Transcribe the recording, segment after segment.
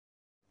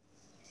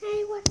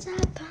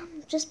what's up?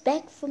 I'm just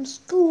back from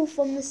school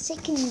from the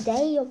second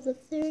day of the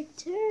third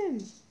term.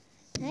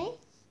 Hey?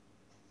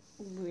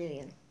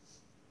 Brilliant.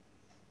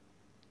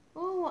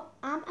 Oh,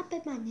 I'm up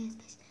at my nan's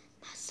place.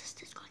 My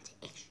sister's got into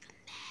extra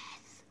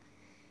math.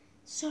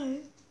 So,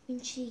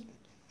 when she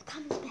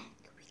comes back,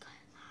 we go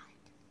hide.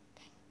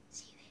 Okay,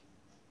 see you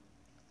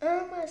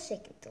there. My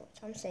second thought,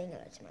 I'm saying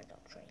hello to my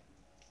dog, Trey.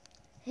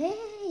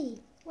 Hey,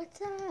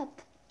 what's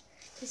up?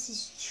 This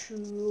is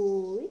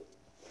Troy.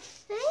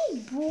 Hey,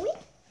 boy.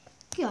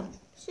 Come,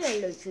 say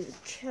hello to the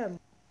chum.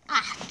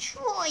 Ah,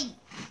 Troy.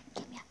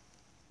 Come here.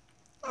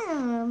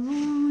 Ah,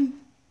 boy.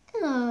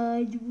 Ah,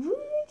 Woody.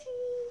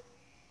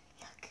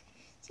 Look,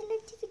 say hello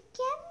to the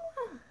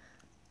camera.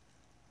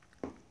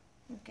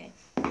 Okay.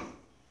 I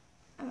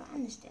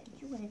understand.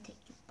 You want to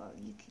take your boat,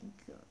 you can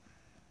go.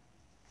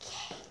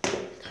 Okay,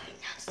 go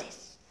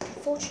downstairs.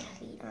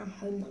 Unfortunately, I'm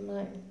home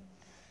alone.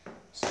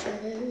 So,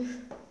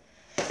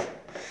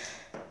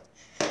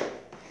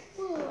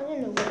 well, I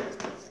don't know what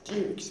to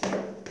do because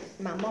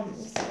my mom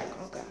is like,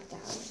 I'll go out the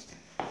house.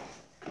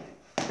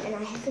 And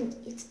I haven't,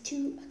 it's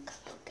 2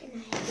 o'clock and I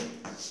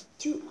haven't,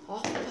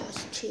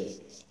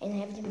 2:30, and I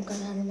haven't even got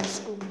out of my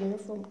school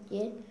uniform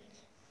yet.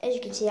 As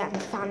you can see, I'm in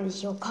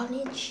Founders Hill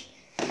College.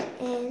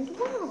 And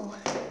wow,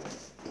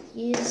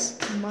 here's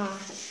my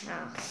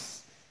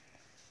house.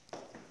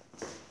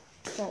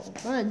 Oh,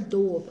 not a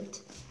door,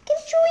 but can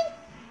you join?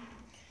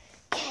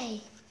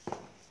 Okay.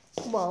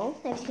 Well,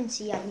 as you can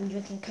see, I've been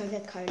drinking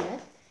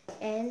Coca-Cola,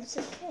 and it's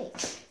okay.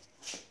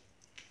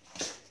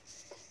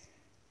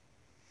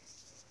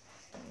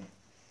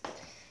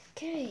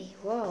 Okay,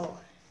 whoa.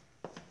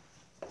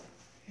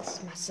 This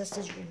is my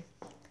sister's room.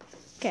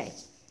 Okay,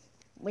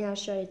 when I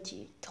show it to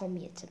you, tell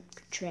me it's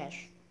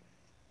trash.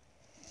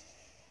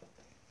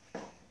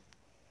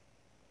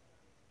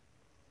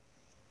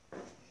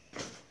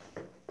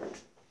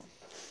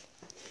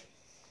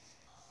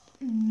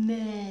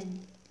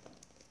 Man.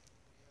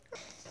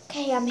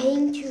 Okay, I'm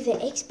heading to the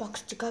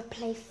Xbox to go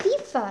play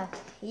FIFA.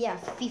 Yeah,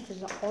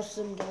 FIFA's an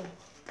awesome game.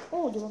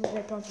 Oh, do you want to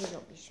play Plants vs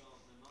Zombies?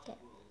 Okay.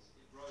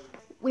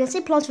 When I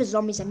say Plants vs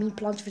Zombies, I mean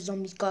Plants vs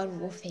Zombies Garden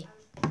Warfare.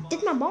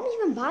 Did my mom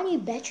even buy new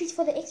batteries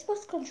for the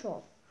Xbox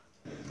control?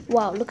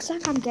 Wow, looks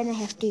like I'm gonna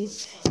have to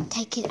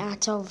take it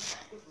out of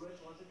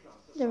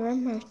the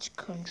remote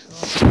control.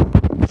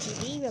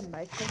 TV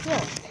remote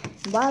control.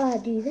 While I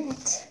do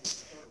that,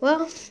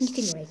 well, you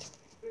can wait.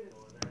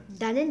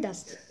 Done and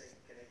dusted.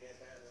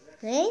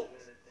 Hey?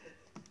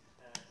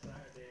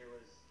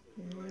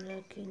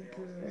 Looking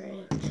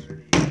great.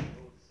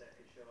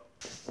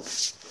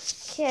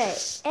 Okay,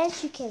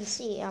 as you can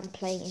see, I'm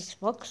playing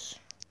Xbox.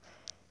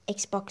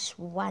 Xbox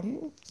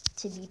One,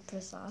 to be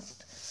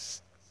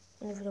precise.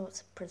 I don't even know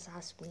what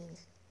precise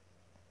means.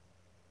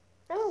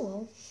 Oh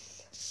well.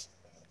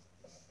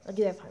 I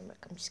do have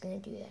homework, I'm just gonna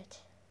do that.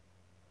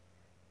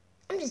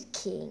 I'm just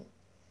kidding.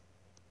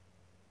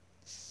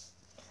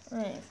 I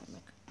don't have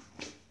homework.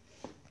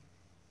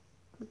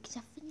 Because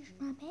I finished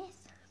my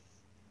math.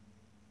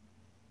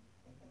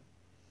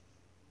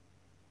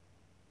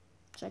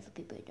 Sorry for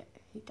people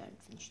who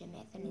don't finish their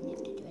math and then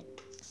have to do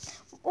it.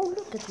 Oh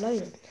look, it's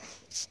loaded.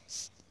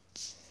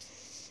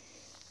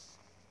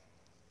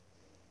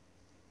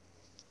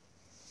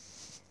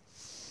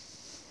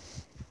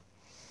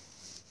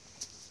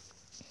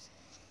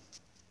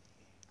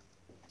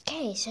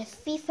 Okay, so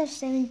FIFA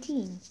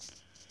 17.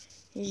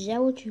 Is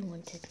that what you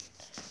wanted?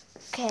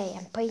 Okay,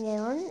 I'm putting it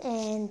on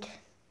and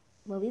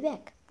we'll be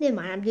back. Never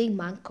mind, I'm doing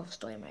Minecraft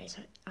story mode,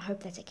 so I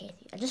hope that's okay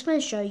with you. I just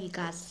want to show you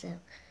guys I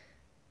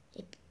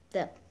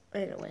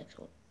don't know what it's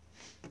called.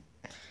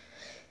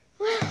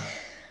 Well, I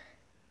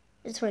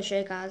just want to show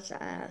you guys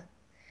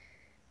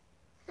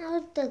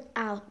how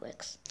it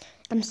works.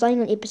 I'm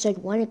starting on episode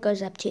 1, it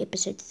goes up to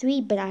episode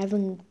 3, but I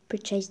haven't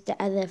purchased the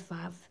other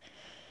 5.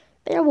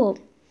 But I will.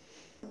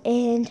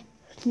 And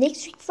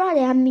next week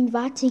Friday, I'm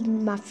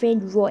inviting my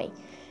friend Roy.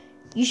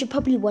 You should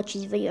probably watch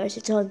his videos.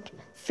 It's on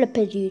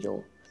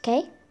Flipperdoodle,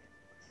 okay?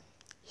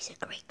 He's a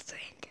great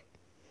friend.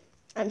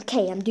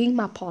 Okay, I'm doing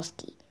my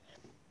passkey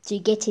to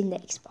get in the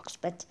Xbox,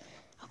 but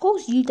of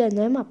course you don't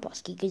know my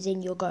passkey because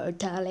then you'll go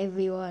tell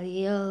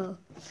everybody. Oh.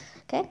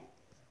 Okay?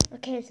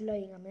 Okay, it's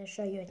loading. I'm going to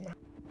show you it now.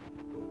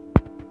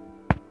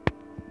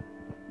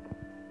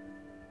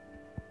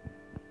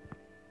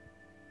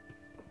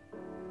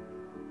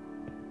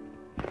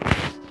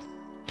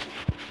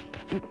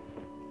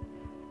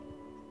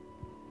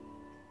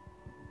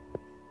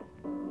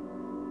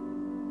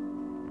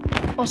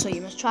 Also,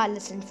 you must try to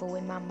listen for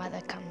when my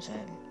mother comes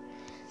home.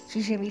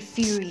 She's going to be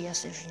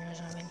furious if she knows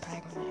I've been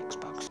playing on the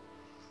Xbox.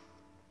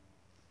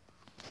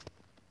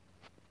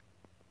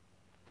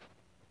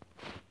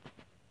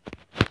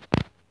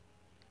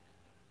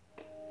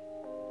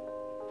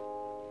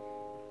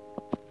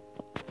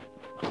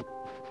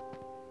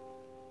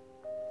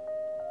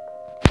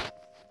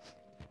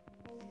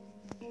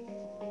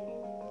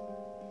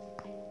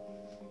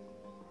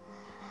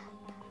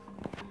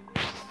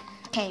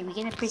 Okay, we're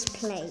going to press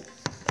play.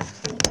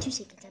 Wait 2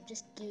 seconds, I'm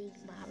just getting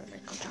my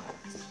remote control.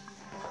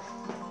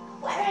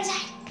 Where is it?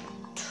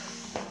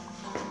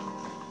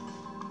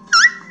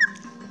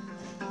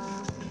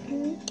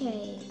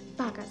 Okay,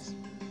 bye guys.